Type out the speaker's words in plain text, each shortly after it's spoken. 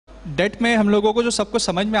Date में हम लोगों को जो सब कुछ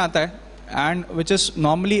समझ में आता है and which is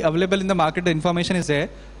normally available in the market, the information is there,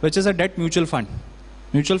 which is a debt mutual fund.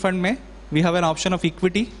 Mutual fund में we have an option of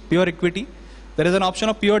equity, pure equity, there is an option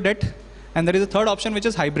of pure date, and there is a third option which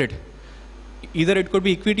is hybrid. Either it could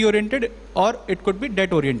be equity oriented और it could be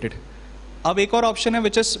date oriented. अब एक और option है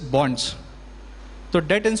which is bonds. तो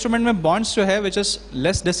debt instrument में bonds जो है which is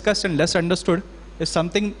less discussed and less understood is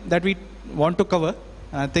something that we want to cover.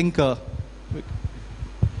 I think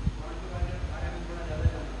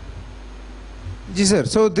ji sir,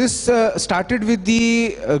 so this started with the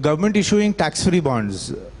government issuing tax-free bonds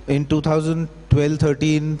in 2012,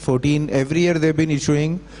 13, 14. Every year they've been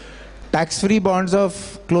issuing tax-free bonds of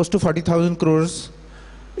close to 40,000 crores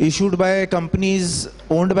issued by companies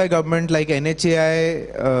owned by government like NHAI,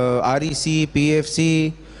 REC, PFC,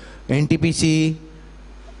 NTPC.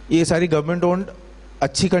 ये सारी government owned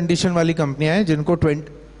अच्छी condition वाली कंपनियां हैं जिनको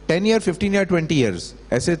 10 year, 15 year, 20 years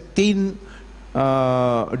ऐसे 3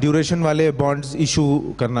 duration वाले bonds issue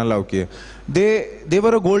करना अलाउ किए. दे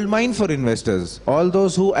वर a gold mine for investors, all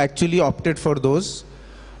those who actually opted for those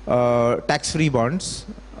tax free bonds.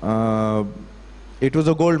 It was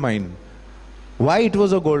a gold mine. Why it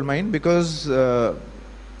was a gold mine? Because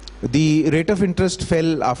the rate of interest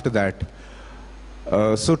fell after that.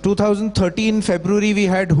 So 2013 February we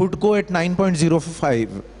had HUDCO at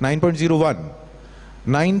 9.05, 9.01,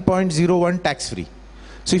 9.01 tax free.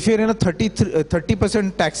 So if you're in a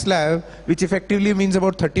 30% tax slab, which effectively means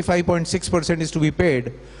about 35.6% is to be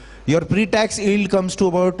paid, your pre-tax yield comes to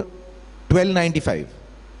about 12.95.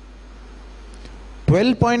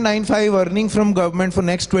 12.95 earning from government for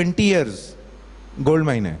next 20 years. Gold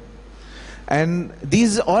mine hai. And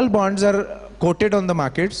these all bonds are quoted on the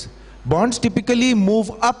markets. Bonds typically move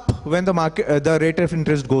up when the market, the rate of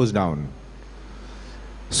interest goes down.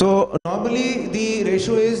 So normally the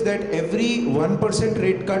ratio is that every 1%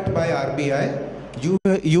 rate cut by RBI,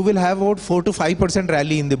 you will have about 4 to 5%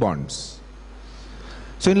 rally in the bonds.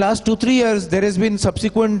 So in last 2-3 years there has been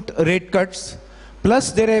subsequent rate cuts,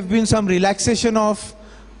 plus there have been some relaxation of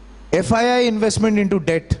FII investment into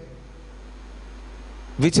debt,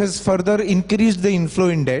 which has further increased the inflow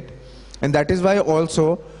in debt. And that is why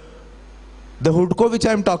also the HUDCO which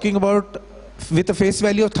I am talking about with a face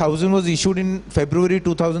value of 1000 was issued in February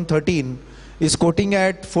 2013 is quoting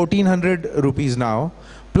at 1400 rupees now,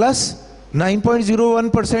 plus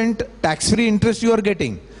 9.01% tax-free interest you are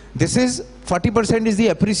getting. This is 40% is the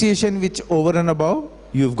appreciation which over and above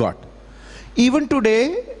you've got. Even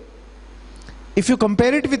today, if you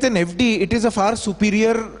compare it with an FD, it is a far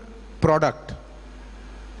superior product.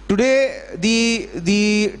 Today,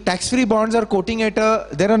 the tax-free bonds are quoting at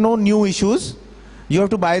there are no new issues. You have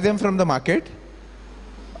to buy them from the market.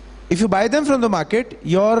 If you buy them from the market,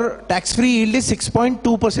 your tax-free yield is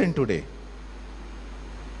 6.2% today.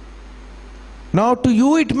 Now, to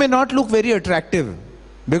you, it may not look very attractive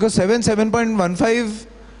because 7.15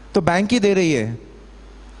 तो bank ही दे रही है.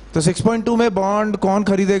 तो 6.2 में bond कौन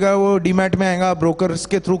खरीदेगा? वो demat में आएगा, ब्रोकर्स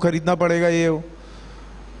के थ्रू खरीदना पड़ेगा. ये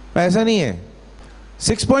ऐसा नहीं है.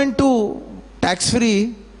 6.2 tax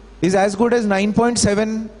free is as good as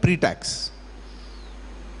 9.7 pre-tax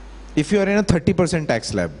if you are in a 30% tax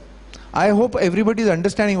slab. I hope everybody is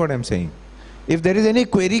understanding what I am saying. If there is any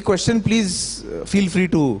query, question, please feel free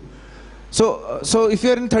to. So if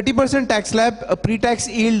you are in 30% tax slab, a pre-tax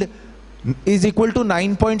yield is equal to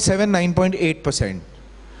 9.7, 9.8%.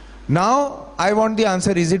 Now I want the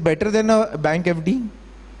answer. Is it better than a bank FD?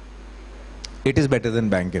 It is better than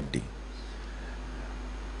bank FD.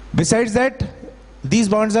 Besides that, these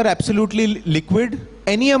bonds are absolutely liquid.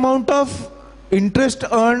 Any amount of interest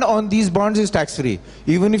earned on these bonds is tax free.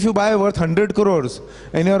 Even if you buy worth 100 crores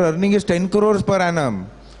and your earning is 10 crores per annum,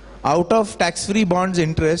 out of tax free bonds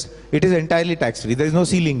interest, it is entirely tax free. There is no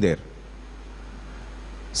ceiling there.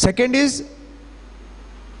 Second is,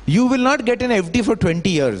 you will not get an FD for 20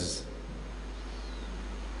 years.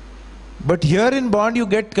 But here in bond you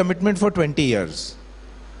get commitment for 20 years.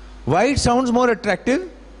 Why it sounds more attractive?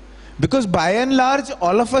 Because by and large,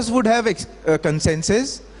 all of us would have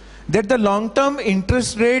consensus that the long-term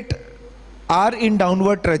interest rate are in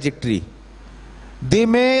downward trajectory. They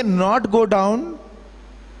may not go down,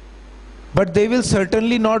 but they will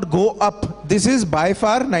certainly not go up. This is by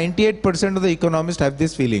far 98% of the economists have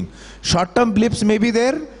this feeling. Short-term blips may be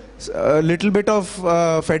there, a little bit of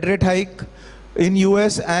Fed rate hike in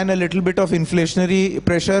US and a little bit of inflationary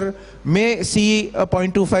pressure may see a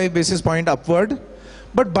 0.25 basis point upward.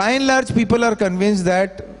 But by and large, people are convinced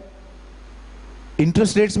that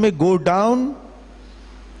interest rates may go down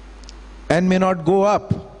and may not go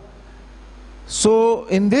up. So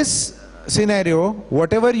in this scenario,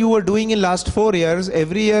 whatever you were doing in last 4 years,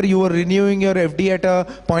 every year you were renewing your FD at a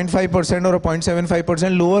 0.5% or a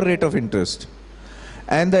 0.75% lower rate of interest.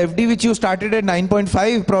 And the FD which you started at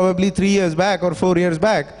 9.5 probably 3 years back or 4 years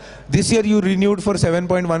back, this year you renewed for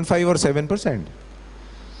 7.15 or 7%.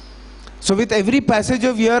 So with every passage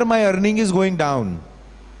of year, my earning is going down.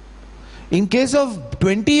 In case of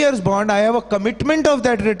 20 years bond, I have a commitment of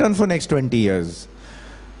that return for next 20 years.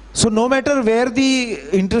 So no matter where the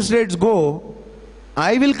interest rates go,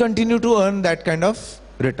 I will continue to earn that kind of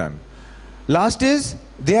return. Last is,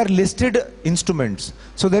 they are listed instruments.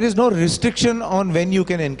 So there is no restriction on when you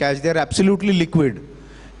can encash. They are absolutely liquid.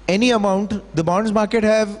 Any amount, the bonds market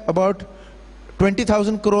have about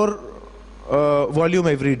 20,000 crore volume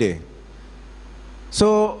every day.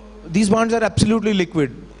 So these bonds are absolutely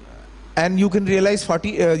liquid. And you can realize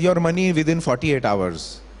your money within 48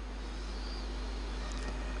 hours.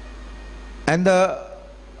 And the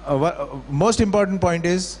most important point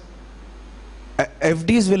is,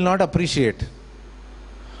 FDs will not appreciate.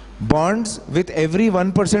 Bonds with every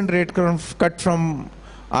 1% rate cut from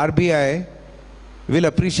RBI will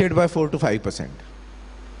appreciate by 4 to 5%.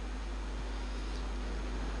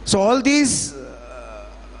 So all these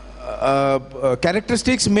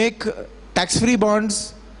characteristics make tax-free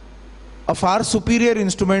bonds a far superior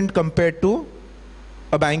instrument compared to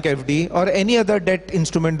a bank FD or any other debt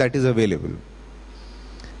instrument that is available.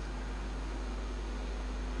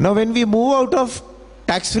 Now when we move out of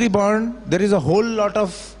tax-free bond, there is a whole lot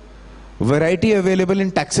of variety available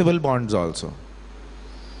in taxable bonds also.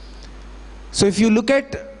 So if you look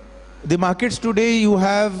at the markets today, you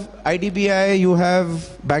have IDBI, you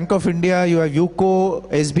have Bank of India, you have UCO,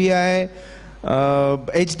 SBI,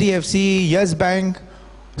 HDFC, Yes Bank.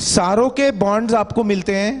 सारों के bonds आपको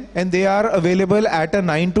मिलते हैं and they are available at a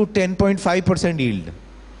 9 to 10.5% yield.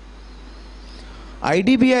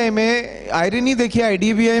 IDBI में irony देखिए,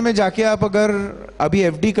 IDBI में जाके आप अगर अभी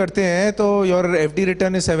FD करते हैं तो your FD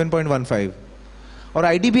return is 7.15 और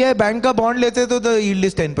IDBI बैंक का bond लेते तो the yield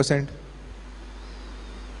is 10%.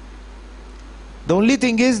 The only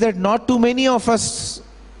thing is that not too many of us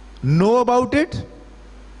know about it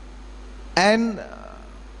and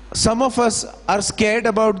some of us are scared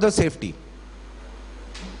about the safety.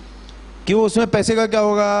 कि वो उसमें पैसे का क्या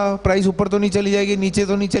होगा, प्राइस ऊपर तो नहीं चली जाएगी, नीचे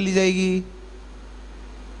तो नहीं चली जाएगी.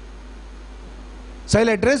 So I'll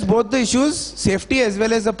address both the issues, safety as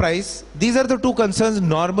well as the price. These are the two concerns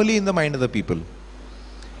normally in the mind of the people.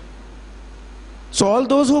 So all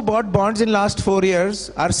those who bought bonds in last 4 years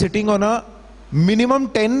are sitting on a minimum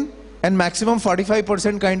 10 and maximum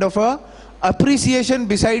 45% kind of a appreciation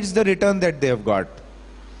besides the return that they have got.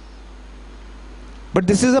 But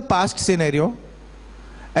this is a past scenario,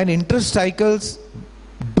 and interest cycles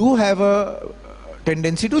do have a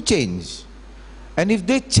tendency to change. And if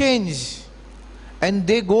they change and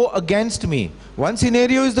they go against me, one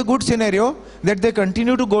scenario is the good scenario, that they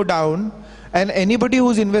continue to go down, and anybody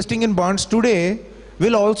who's investing in bonds today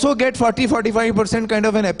will also get 40-45% kind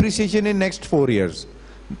of an appreciation in next 4 years.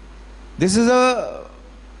 This is a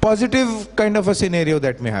positive kind of a scenario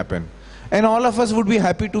that may happen, and all of us would be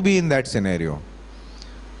happy to be in that scenario.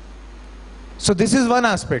 So this is one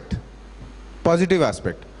aspect, positive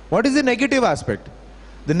aspect. What is the negative aspect?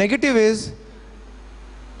 The negative is,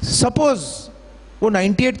 suppose वो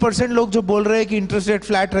 98% लोग जो बोल रहे हैं कि interest rate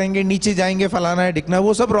flat रहेंगे, नीचे जाएंगे, फलाना है, दिखना,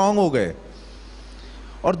 वो सब रॉन्ग हो गए.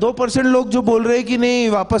 और 2% लोग जो बोल रहे हैं कि नहीं,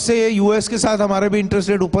 वापस से यूएस के साथ हमारे भी इंटरेस्ट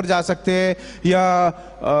रेट ऊपर जा सकते हैं, या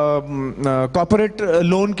कॉर्पोरेट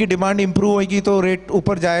लोन की डिमांड इंप्रूव होगी तो रेट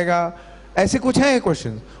ऊपर जाएगा, ऐसे कुछ है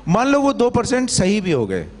क्वेश्चन. मान लो वो 2% सही भी हो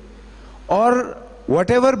गए, और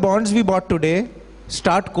whatever bonds we bought today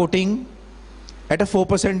start quoting at a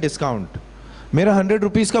 4% discount. मेरा 100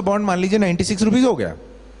 rupees का bond मान लीजिए 96 rupees हो गया.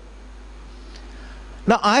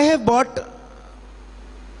 Now I have bought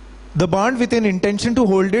the bond with an intention to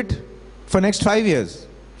hold it for next 5 years.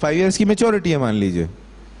 5 years की maturity है मान लीजिए.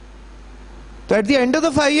 तो at the end of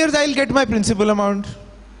the 5 years I'll get my principal amount.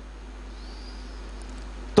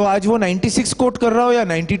 तो आज वो 96 कोट कर रहा हो या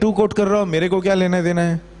 92 कोट कर रहा हो, मेरे को क्या लेना देना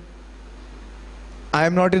है? I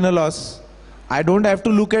am not in a loss. I don't have to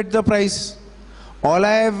look at the price. All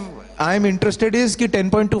I am interested is कि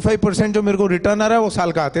 10.25% जो मेरे को रिटर्न आ रहा है वो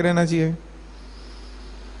साल का आते रहना चाहिए.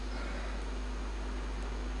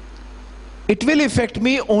 It will affect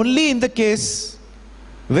me only in the case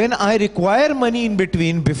when I require money in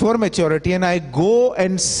between before maturity and I go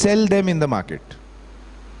and sell them in the market.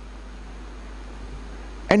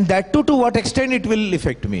 And that too, to what extent it will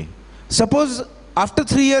affect me. Suppose after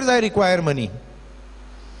 3 years I require money,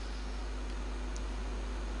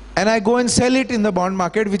 and I go and sell it in the bond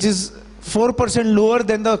market, which is 4% lower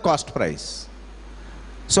than the cost price.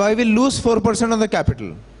 So I will lose 4% on the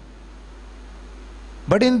capital.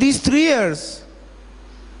 But in these 3 years,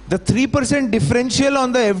 the 3% differential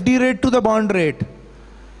on the FD rate to the bond rate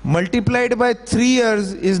multiplied by 3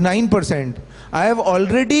 years is 9%. I have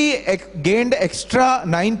already gained extra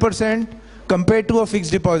 9% compared to a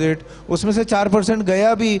fixed deposit. उसमें से 4%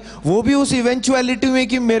 गया भी, वो भी उस eventuality में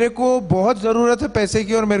कि मेरे को बहुत ज़रूरत है पैसे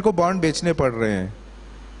की और मेरे को बॉन्ड बेचने पड़ रहे हैं.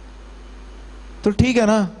 तो ठीक है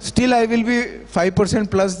ना, still I will be 5%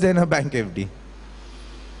 plus than a bank FD.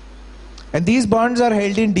 And these bonds are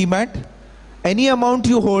held in demat. Any amount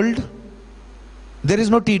you hold, there is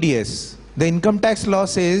no TDS. The income tax law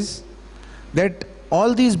says that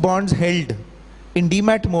all these bonds held in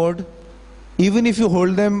demat mode, even if you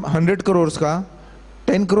hold them 100 crores का,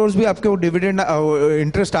 10 crores भी आपके वो dividend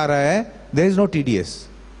interest आ रहा है, there is no TDS.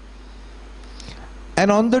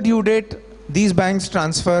 And on the due date, these banks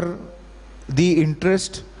transfer the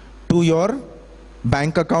interest to your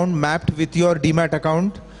bank account mapped with your demat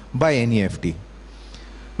account by NEFT.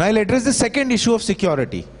 Now I'll address the second issue of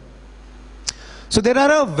security. So there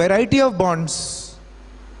are a variety of bonds.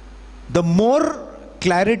 The more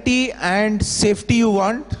clarity and safety you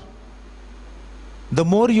want, the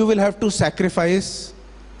more you will have to sacrifice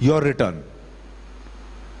your return.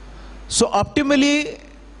 So optimally,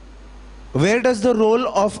 where does the role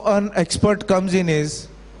of an expert comes in is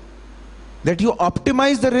that you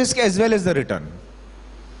optimize the risk as well as the return.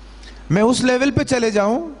 मैं उस level पे चले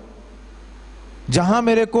जाऊं जहां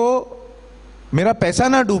मेरे को मेरा पैसा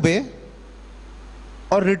ना डूबे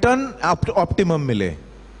और रिटर्न ऑप्टिमम मिले.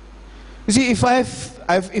 You see, if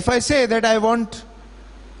I say that I want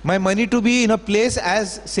my money to be in a place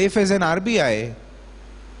as safe as an RBI,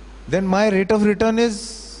 then my rate of return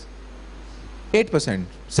is 8%,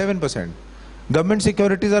 7%. Government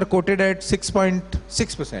securities are quoted at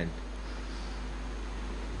 6.6%.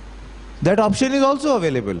 That option is also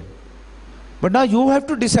available. But now you have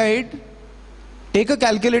to decide, take a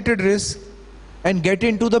calculated risk and get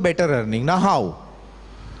into the better earning. Now how?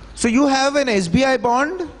 So you have an SBI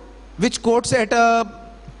bond which quotes at a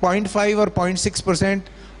 0.5 or 0.6%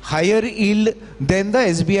 higher yield than the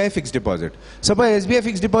SBI fixed deposit. Suppose SBI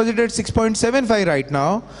fixed deposit at 6.75 right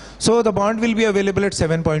now, so the bond will be available at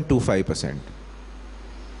 7.25%.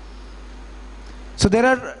 So there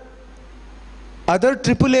are other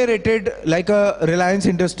AAA rated like a Reliance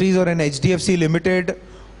Industries or an HDFC Limited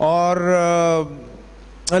or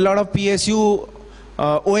a lot of PSU,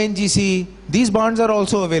 ONGC, these bonds are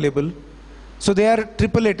also available. So they are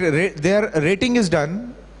AAA, their rating is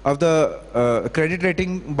done of the credit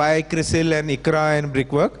rating by CRISIL and ICRA and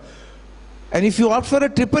Brickwork. And if you opt for a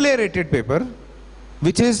AAA rated paper,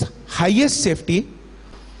 which is highest safety,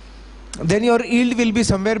 then your yield will be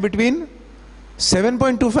somewhere between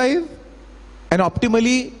 7.25 and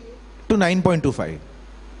optimally to 9.25.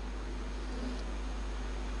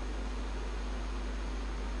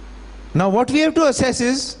 Now what we have to assess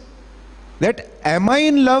is that am I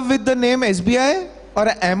in love with the name SBI or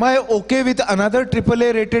am I okay with another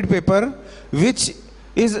AAA rated paper which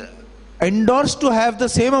is endorsed to have the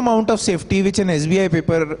same amount of safety which an SBI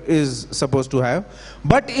paper is supposed to have,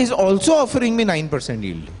 but is also offering me 9%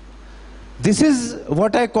 yield. This is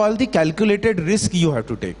what I call the calculated risk you have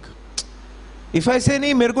to take. If I say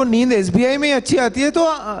नहीं मेरे को नींद SBI में अच्छी आती है तो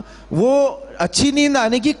वो अच्छी नींद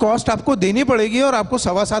आने की कॉस्ट आपको देनी पड़ेगी और आपको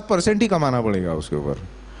 7.25% ही कमाना पड़ेगा उसके ऊपर.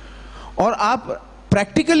 और आप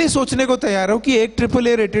प्रैक्टिकली सोचने को तैयार हो कि एक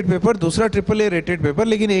AAA रेटेड पेपर दूसरा AAA रेटेड पेपर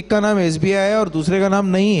लेकिन एक का नाम SBI है और दूसरे का नाम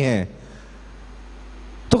नहीं है,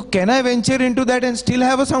 तो can I venture into that and still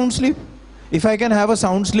have a sound sleep? If I can have a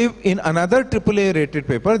sound sleep in another AAA rated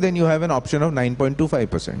paper, then you have an option of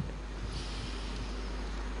 9.25%.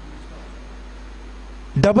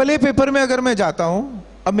 AA paper में अगर मैं जाता हूं,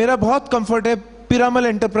 अब मेरा बहुत comfort है, Piramal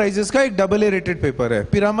enterprises का एक AA रेटेड पेपर है.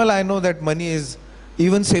 Piramal I know that money is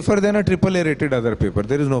even safer than a AAA rated other paper.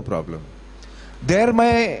 There is no problem. There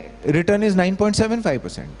my return is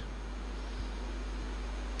 9.75%.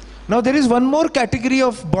 Now there is one more category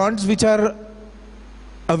of bonds which are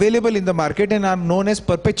available in the market and are known as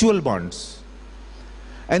perpetual bonds.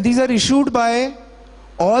 And these are issued by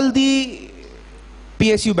all the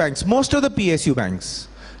PSU banks, most of the PSU banks.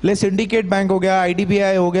 Like Syndicate Bank हो गया,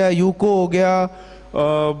 IDBI हो गया, UCO हो गया,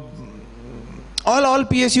 all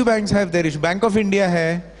PSU banks have their issue. Bank of India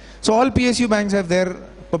hai. So all PSU banks have their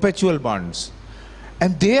perpetual bonds.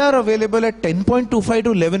 And they are available at 10.25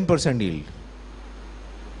 to 11% yield.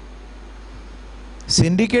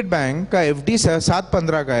 Syndicate Bank का FD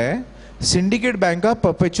 7.15 का है. Syndicate Bank का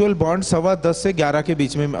perpetual bond 10.25 से 11 के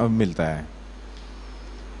बीच में मिलता है.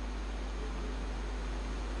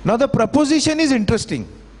 Now the proposition is interesting.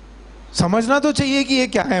 समझना तो चाहिए कि ये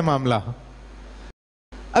क्या है मामला.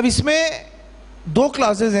 अब इसमें दो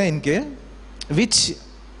क्लासेस हैं इनके, which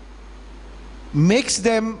makes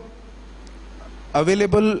them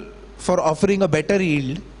available for offering a better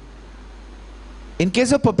yield. In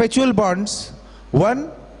case of perpetual bonds, one,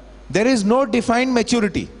 there is no defined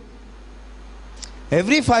maturity.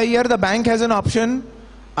 Every 5 years the bank has an option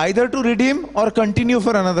either to redeem or continue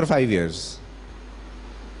for another 5 years.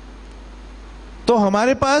 तो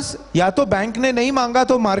हमारे पास या तो bank ने नहीं मांगा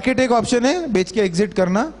तो market एक option है बेच के एग्जिट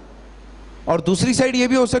करना, और दूसरी साइड ये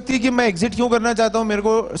भी हो सकती है कि मैं एग्जिट क्यों करना चाहता हूं, मेरे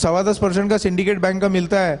को 10.25% का सिंडिकेट बैंक का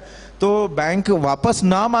मिलता है, तो बैंक वापस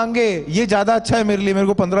ना मांगे ये ज्यादा अच्छा है मेरे लिए, मेरे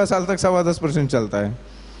को 15 साल तक 10.25% चलता है.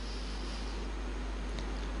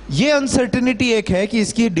 ये अनसर्टेनिटी एक है कि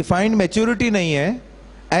इसकी डिफाइंड मैच्योरिटी नहीं है,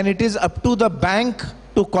 and it is up to the bank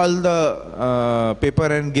to call the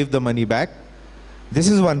paper and give the money back.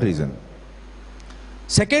 This is one reason.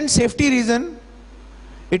 Second safety reason,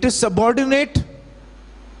 it is subordinate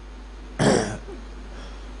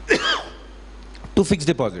to fixed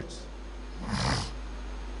deposits.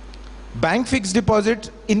 Bank fixed deposit,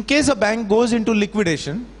 in case a bank goes into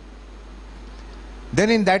liquidation,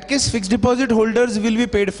 then in that case fixed deposit holders will be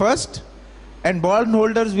paid first and bond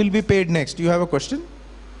holders will be paid next. You have a question?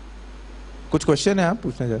 कुछ question है आप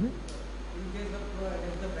पूछना चाह रहे हैं?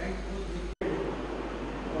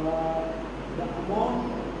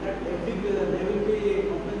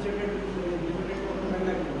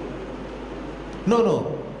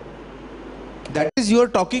 No. That is, you are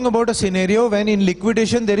talking about a scenario when in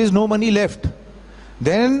liquidation there is no money left.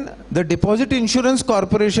 Then the deposit insurance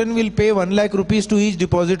corporation will pay 1 lakh rupees to each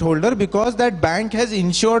deposit holder because that bank has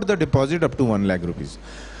insured the deposit up to 1 lakh rupees.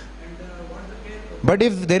 But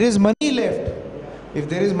if there is money left, if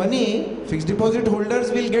there is money, fixed deposit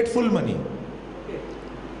holders will get full money. Okay.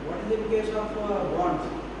 What is in case of bonds?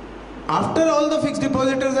 After all the fixed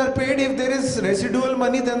depositors are paid, if there is residual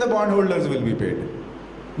money, then the bond holders will be paid.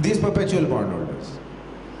 These perpetual bond holders.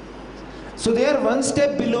 So they are one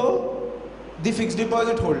step below the fixed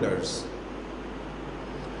deposit holders.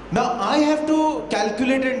 Now I have to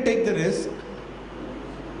calculate and take the risk.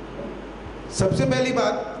 सबसे पहली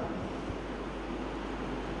बात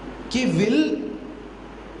कि will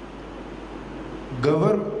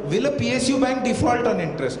a PSU bank default on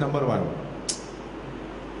interest? Number one.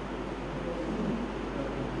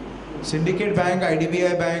 Syndicate bank,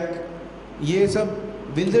 IDBI bank, ये सब,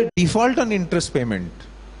 will they default on interest payment?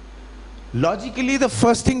 Logically, the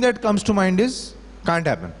first thing that comes to mind is can't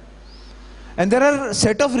happen. And there are a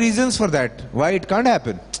set of reasons for that, why it can't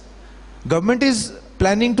happen. Government is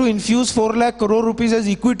planning to infuse 4 lakh crore rupees as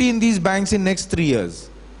equity in these banks in next 3 years.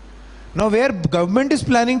 Now where government is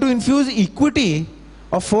planning to infuse equity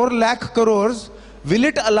of 4 lakh crores, will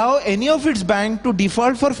it allow any of its bank to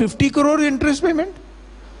default for 50 crore interest payment?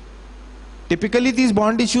 Typically these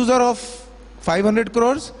bond issues are of 500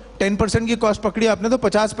 crores, 10% की cost पकड़ी आपने तो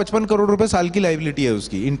 50-55 करोड़ रुपए साल की liability है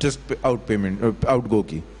उसकी interest out payment outgo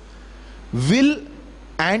की. Will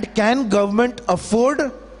and can government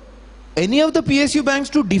afford any of the PSU banks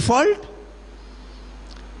to default?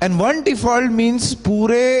 And one default means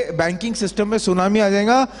पूरे बैंकिंग सिस्टम में सुनामी आ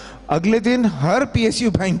जाएगा. अगले दिन हर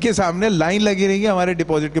PSU बैंक के सामने लाइन लगी रहेगी, हमारे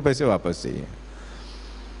डिपॉजिट के पैसे वापस चाहिए.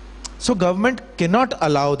 So government cannot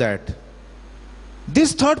allow that.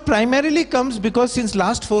 This thought primarily comes because since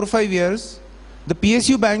last 4 or 5 years, the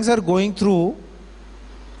PSU banks are going through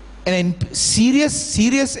a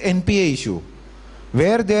serious NPA issue,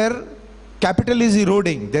 where their capital is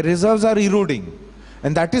eroding, their reserves are eroding.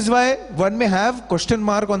 And that is why one may have question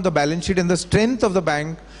mark on the balance sheet and the strength of the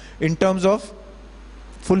bank in terms of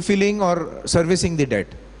fulfilling or servicing the debt.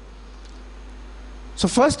 So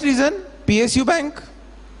first reason, PSU bank,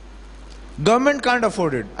 government can't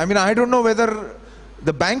afford it. I mean, I don't know whether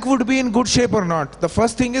the bank would be in good shape or not. The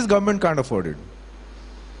first thing is government can't afford it.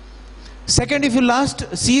 Second, if you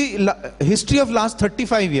see history of last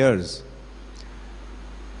 35 years,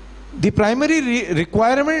 the primary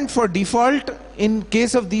requirement for default in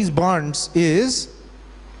case of these bonds is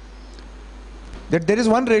that there is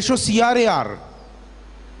one ratio CRAR.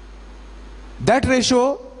 That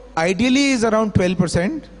ratio ideally is around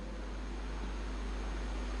 12%.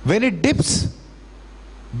 When it dips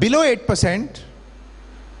below 8%,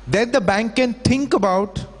 then the bank can think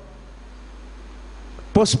about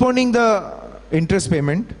postponing the interest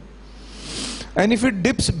payment. And if it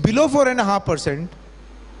dips below 4.5%,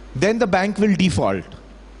 then the bank will default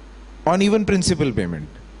on even principal payment.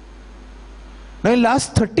 Now in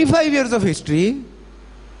last 35 years of history,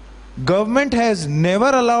 Government has never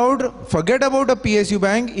allowed, forget about a PSU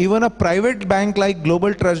bank, even a private bank like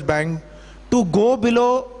Global Trust Bank, to go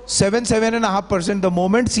below 7.5%. The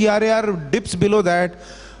moment CRAR dips below that,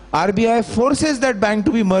 RBI forces that bank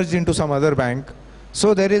to be merged into some other bank.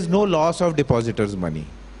 So there is no loss of depositors' money.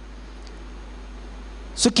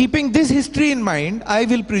 So keeping this history in mind, I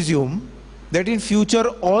will presume that in future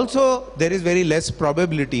also there is very less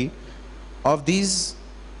probability of these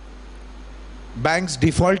banks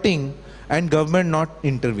defaulting and government not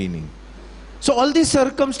intervening. So all these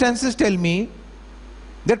circumstances tell me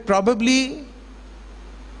that probably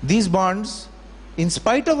these bonds, in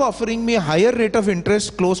spite of offering me a higher rate of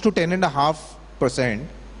interest close to 10.5%,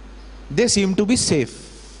 they seem to be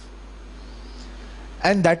safe.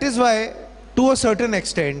 And that is why, to a certain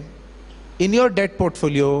extent, in your debt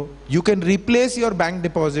portfolio, you can replace your bank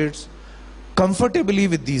deposits comfortably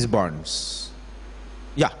with these bonds.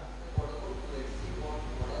 Yeah.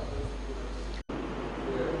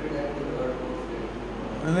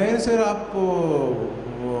 नहीं sir, आप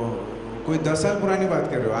कोई 10 साल पुरानी बात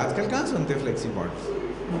कर रहे हो, आजकल कहाँ सुनते flexi bonds?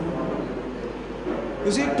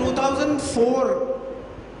 You see,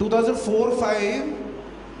 2004-5,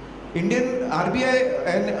 Indian RBI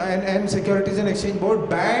and Securities and Exchange Board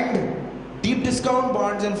banned deep discount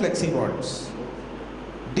bonds and flexi bonds.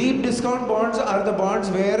 Deep discount bonds are the bonds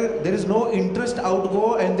where there is no interest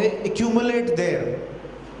outgo and they accumulate there.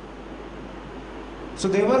 So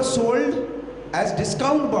they were sold as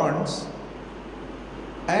discount bonds,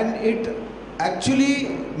 and it actually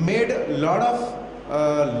made a lot of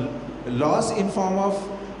loss in form of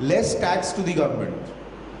less tax to the government,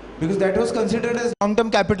 because that was considered as long-term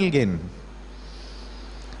capital gain.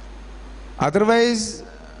 Otherwise,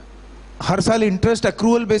 har saal interest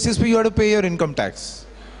accrual basis pe you have to pay your income tax.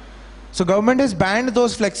 So government has banned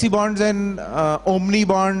those flexi bonds and omni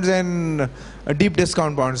bonds and deep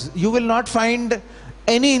discount bonds. You will not find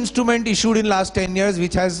any instrument issued in last 10 years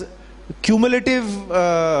which has cumulative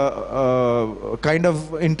kind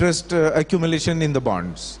of interest accumulation in the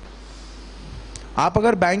bonds. आप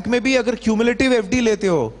अगर bank में भी अगर cumulative FD लेते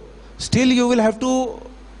हो, still you will have to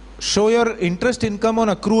show your interest income on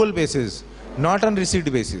accrual basis, not on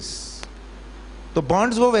receipt basis. तो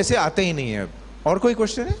bonds वो वैसे आते ही नहीं है. और कोई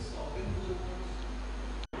question है?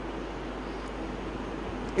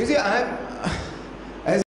 You see,